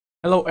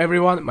Hello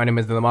everyone, my name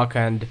is Daleemac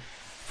and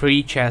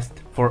free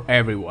chest for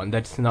everyone.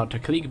 That's not a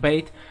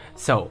clickbait.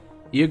 So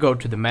you go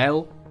to the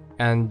mail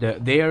and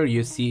there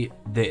you see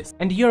this.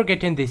 And you're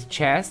getting this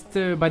chest.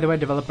 By the way,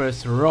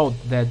 developers wrote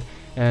that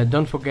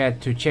don't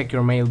forget to check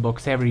your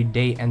mailbox every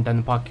day and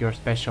unpack your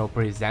special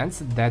presents.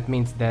 That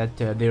means that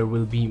there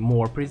will be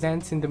more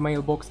presents in the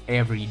mailbox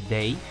every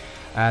day.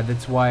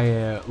 That's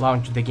why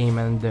launch the game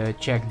and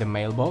check the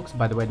mailbox.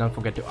 By the way, don't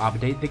forget to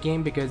update the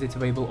game because it's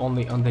available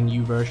only on the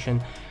new version.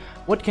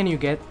 What can you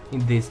get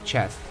in this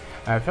chest?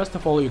 First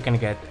of all, you can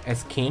get a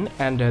skin,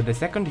 and the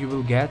second you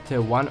will get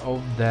one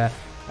of the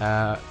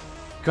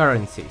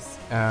currencies.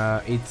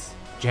 It's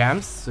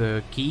gems,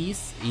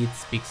 keys,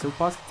 it's pixel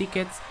pass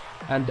tickets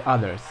and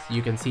others.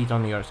 You can see it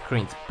on your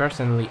screens.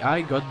 Personally,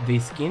 I got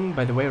this skin.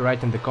 By the way,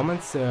 write in the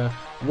comments,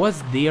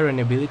 was there an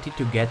ability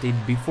to get it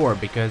before,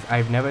 because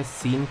I've never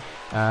seen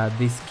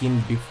this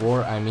skin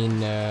before. I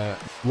mean,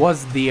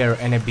 was there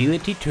an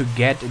ability to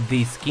get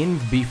this skin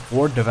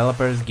before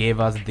developers gave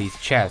us these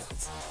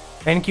chests?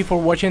 Thank you for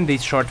watching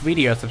this short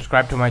video.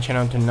 Subscribe to my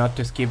channel to not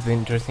to skip the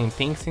interesting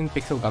things in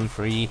Pixel Gun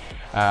Free.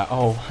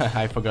 Oh,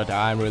 I forgot,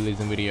 I'm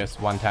releasing videos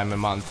one time a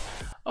month.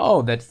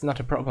 Oh, that's not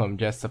a problem.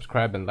 Just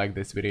subscribe and like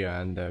this video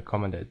and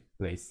comment it,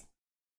 please.